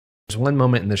one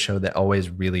moment in the show that always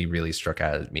really, really struck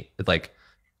out at me. It like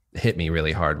hit me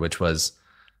really hard, which was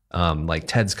like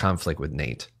Ted's conflict with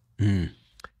Nate. Mm.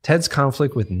 Ted's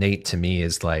conflict with Nate to me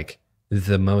is like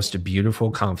the most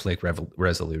beautiful conflict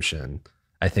resolution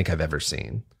I think I've ever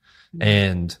seen.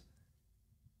 And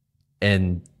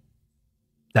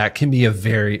that can be a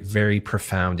very, very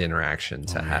profound interaction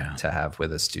to have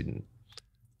with a student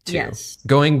too. Yes.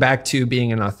 Going back to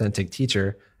being an authentic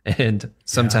teacher, and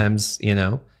sometimes, you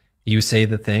know, you say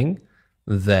the thing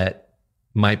that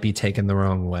might be taken the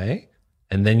wrong way,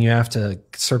 and then you have to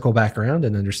circle back around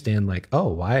and understand like, oh,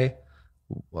 why,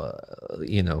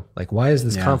 you know, like, why is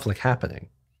this conflict happening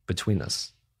between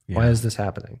us? Why is this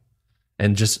happening?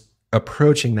 And just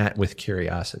approaching that with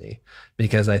curiosity,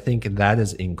 because I think that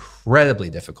is incredibly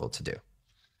difficult to do,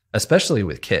 especially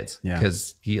with kids,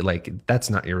 because that's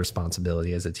not your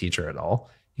responsibility as a teacher at all.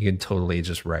 You can totally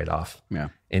just write off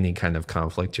any kind of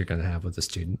conflict you're going to have with a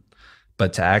student.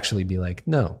 But to actually be like,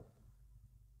 no,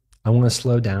 I want to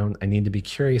slow down. I need to be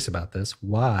curious about this.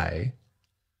 Why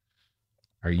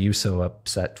are you so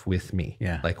upset with me?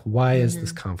 Yeah. Like, why is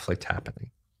this conflict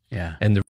happening? Yeah. And the